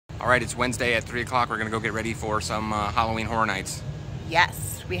All right, it's Wednesday at 3 o'clock. We're gonna go get ready for some Halloween Horror Nights.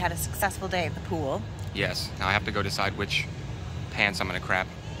 Yes, we had a successful day at the pool. Yes, now I have to go decide which pants I'm gonna crap.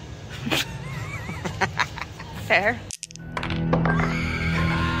 Fair.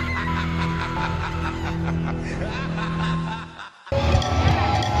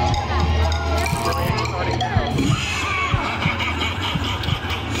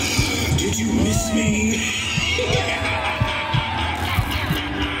 Did you miss me?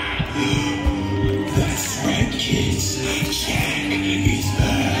 That's right, kids. Jack is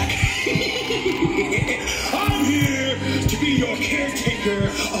back. I'm here to be your caretaker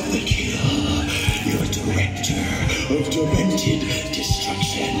of the kill, your director of demented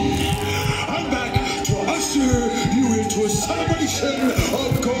destruction. I'm back to usher you into a celebration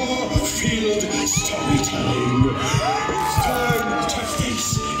of gore-filled storytelling. It's time to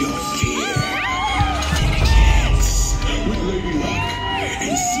face your fear. Take a chance with Lady Luck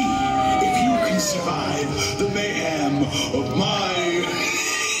and see if you can survive the mayhem of my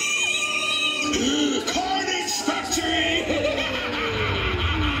Carnage Factory.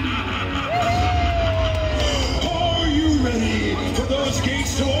 Are you ready for those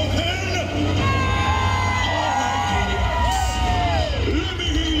gates to open? Let me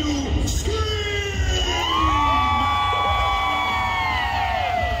hear you scream!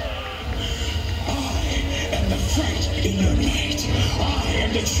 I am the fright in your night. I am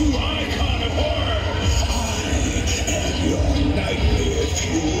the true icon of horror. I am your nightmare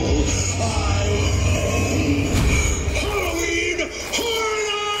fuel. I am Halloween Horror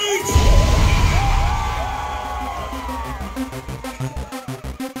Nights!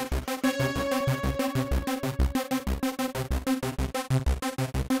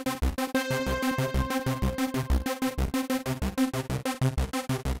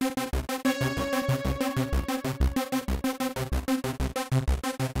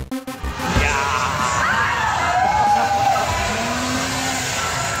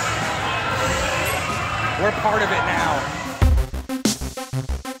 We're part of it now.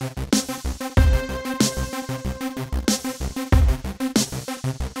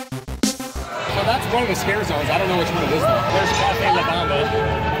 So that's one of the scare zones. I don't know which one it is though. There's Cafe La Bamba.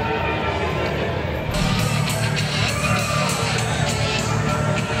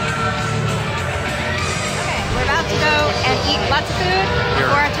 Okay, we're about to go and eat lots of food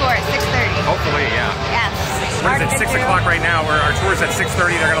before our tour at 6:30. Hopefully, yeah. Yes. What is it, 6 o'clock right now? Our tour's at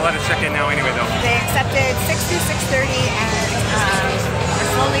 6:30. They're gonna let us check in now anyway though. They accepted 6 to 6:30 and we're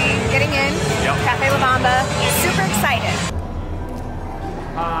slowly getting in. Yep. Cafe La Bamba. Super excited.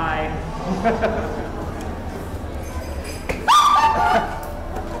 Hi.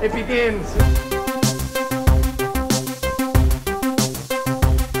 It begins.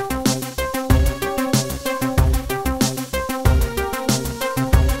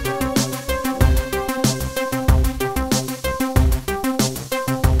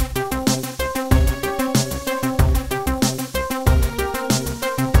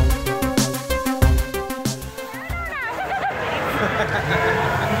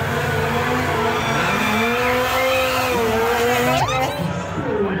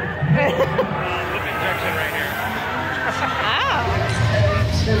 Injection right here.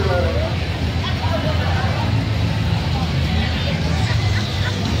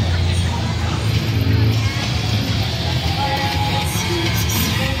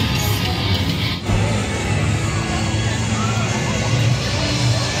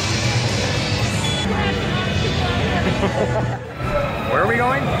 Where are we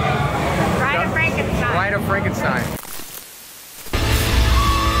going? Ride of Frankenstein. Ride of Frankenstein.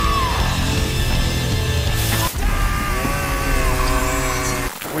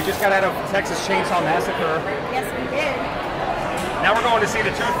 We just got out of Texas Chainsaw Massacre. Yes, we did. Now we're going to see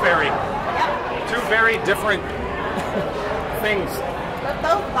the Tooth Fairy. Yep. Two very different things. But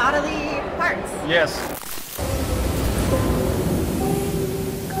both bodily parts. Yes.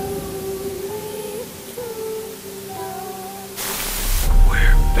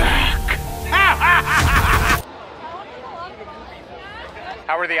 We're back.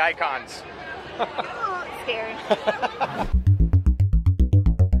 How are the icons? Oh, scary.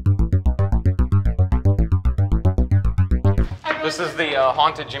 This is the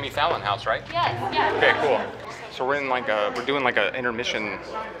haunted Jimmy Fallon house, right? Yes, yes. Okay, cool. So we're in like we're doing like an intermission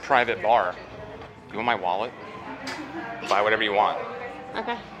private bar. You want my wallet? Buy whatever you want.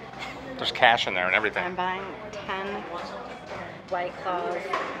 Okay. There's cash in there and everything. I'm buying 10 White Claws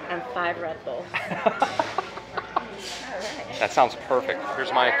and 5 Red Bulls. That sounds perfect.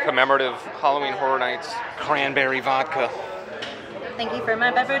 Here's my commemorative Halloween Horror Nights cranberry vodka. Thank you for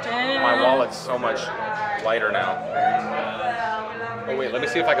my beverage. My wallet's so much lighter now. Oh wait, let me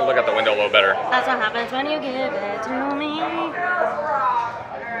see if I can look out the window a little better. That's what happens when you give it to me.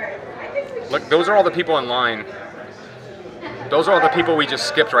 Look, those are all the people in line. Those are all the people we just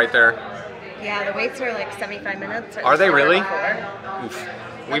skipped right there. Yeah, the waits are like 75 minutes. Are they really? Oof.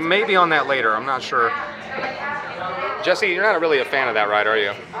 We may be on that later, I'm not sure. Jesse, you're not really a fan of that ride, are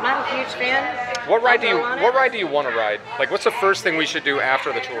you? I'm not a huge fan. What ride do you want to ride? Like, what's the first thing we should do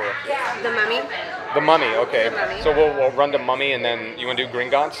after the tour? The Mummy. The Mummy, okay. The Mummy. So we'll run to Mummy, and then you want to do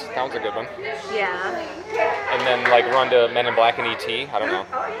Gringotts? That one's a good one. Yeah. And then like run to Men in Black and E.T. I don't know.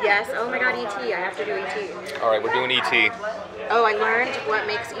 Yes. Oh my God, E.T. I have to do E.T. All right, we're doing E.T. Oh, I learned what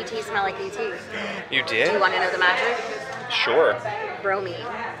makes E.T. smell like E.T. You Do did? you want to know the magic? Sure. Bromine.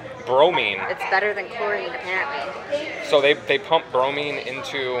 Bromine. It's better than chlorine, apparently. So they pump bromine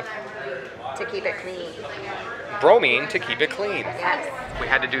into To keep it clean. bromine to keep it clean. Yes. We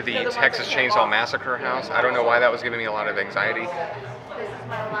had to do the Texas Chainsaw Massacre house. I don't know why that was giving me a lot of anxiety.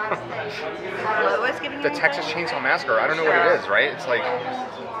 What was giving you The Texas Chainsaw Massacre, I don't know what it is, right? It's like,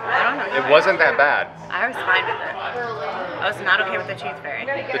 I don't know. it wasn't that bad. I was fine with it. I was not okay with the Tooth Fairy.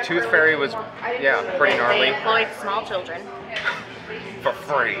 The Tooth Fairy was, yeah, pretty They gnarly. employed small children. For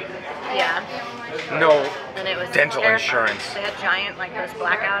free. Yeah. No And it was dental terrifying. insurance. They had giant, like those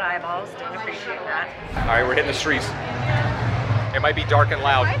blackout eyeballs. Didn't appreciate that. All right, we're hitting the streets. It might be dark and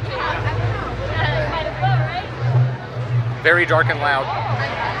loud. Very dark and loud.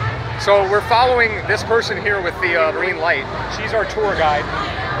 So we're following this person here with the green light. She's our tour guide.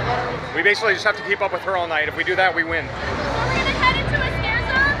 We basically just have to keep up with her all night. If we do that, we win. So we're going to head into a scare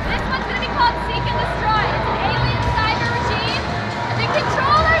zone. This one's going to be called Seek and Destroy. It's an alien cyber regime. The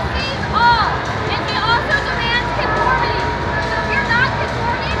controller sees all, and he also demands conformity. So if you're not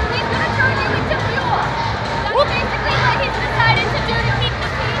conforming, he's going to turn you into fuel. That's basically what he's decided to do to keep the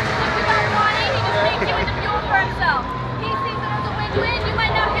peace. If you don't want it, he just makes you into fuel for himself. He sees it as a win-win. You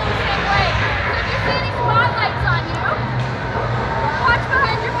might not feel the same way. So if you see any spotlights on you, watch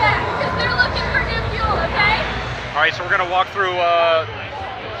behind your back, because they're looking for new fuel, okay? All right, so we're gonna walk through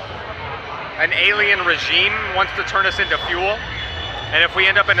an alien regime wants to turn us into fuel, and if we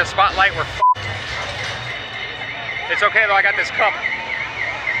end up in a spotlight, we're f***ed. It's okay though, I got this cup.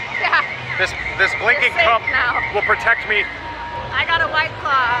 Yeah. This blinking safe cup now. will protect me. I got a White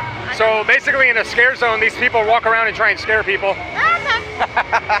Claw. So basically in a scare zone, these people walk around and try and scare people.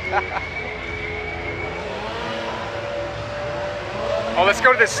 Oh, let's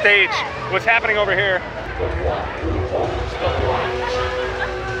go to this stage. What's happening over here?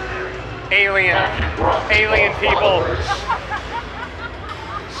 Alien people.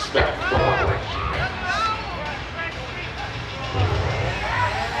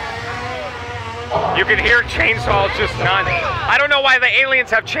 You can hear chainsaws just not. I don't know why the aliens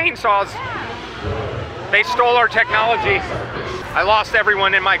have chainsaws. They stole our technology. I lost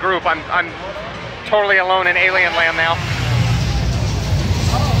everyone in my group. I'm totally alone in alien land now.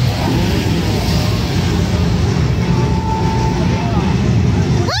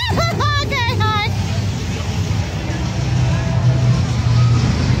 Okay, hi.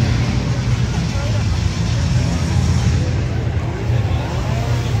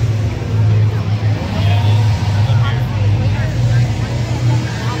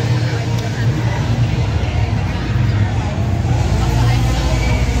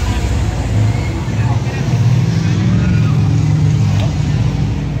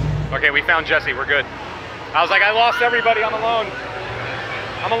 Okay, we found Jesse, we're good. I was like, I lost everybody, I'm alone.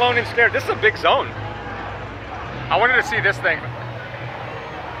 I'm alone and scared. This is a big zone. I wanted to see this thing.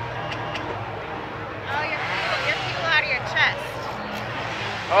 Oh, your people out of your chest.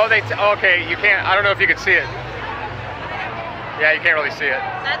 Oh, okay, you can't, I don't know if you can see it. Yeah, you can't really see it.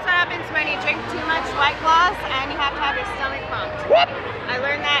 That's what happens when you drink too much White Claws and you have to have your stomach pumped. Whoop! I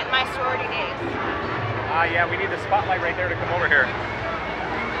learned that in my sorority days. Yeah, we need the spotlight right there to come over here.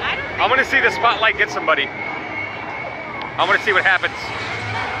 I don't think I want to see the spotlight get somebody. I want to see what happens.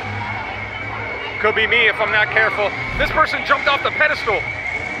 Could be me if I'm not careful. This person jumped off the pedestal.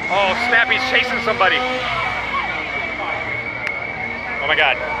 Oh, snap, he's chasing somebody. Oh my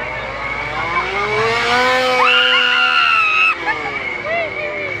God.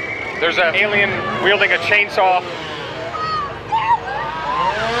 There's an alien wielding a chainsaw.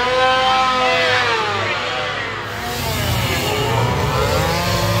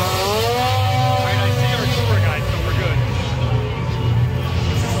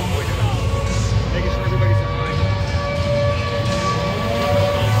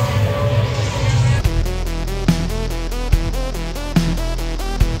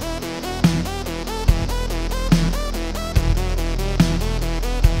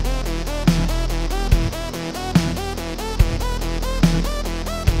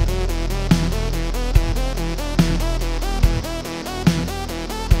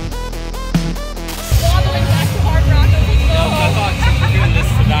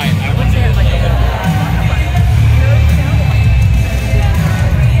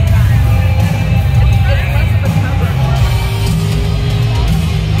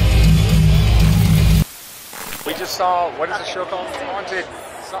 What is the show called? Haunted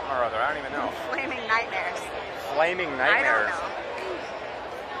something or other. I don't even know. Flaming Nightmares. Flaming I Nightmares. don't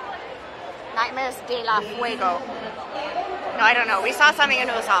know. Nightmares de la Fuego. No, I don't know. We saw something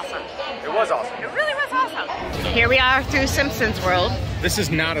and it was awesome. It was awesome. It really was awesome. Here we are through Simpsons World. This is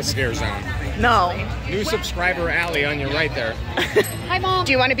not a scare zone. No. New subscriber Allie on your right there. Hi, Mom.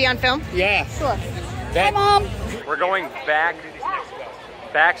 Do you want to be on film? Yeah. Sure. Hi, Mom. We're going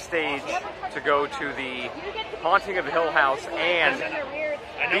backstage to go to the Haunting of Hill House and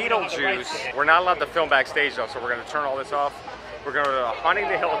Beetlejuice. We're not allowed to film backstage though, so we're going to turn all this off. We're going to Haunting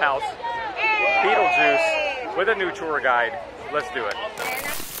the Hill House, Beetlejuice with a new tour guide. Let's do it.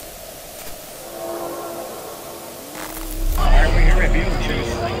 Alright, we're here at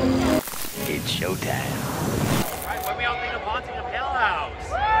Beetlejuice. It's showtime. Alright, what do we all think of Haunting of Hill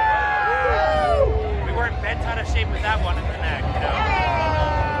House? We weren't bent out of shape with that one in the neck, you know?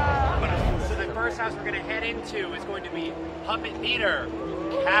 So the first house we're going to head into is going to be Puppet Theater,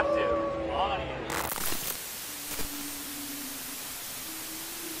 Captive Audience.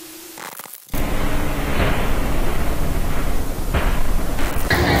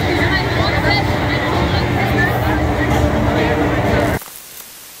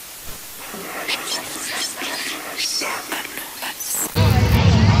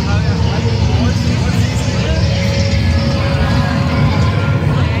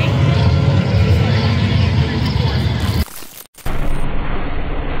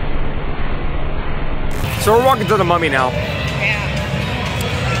 So we're walking to the Mummy now.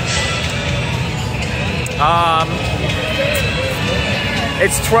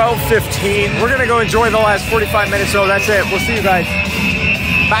 It's 12:15. We're gonna go enjoy the last 45 minutes, so that's it. We'll see you guys.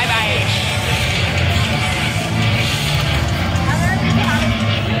 Bye-bye.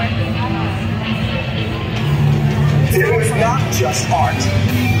 It was not just art.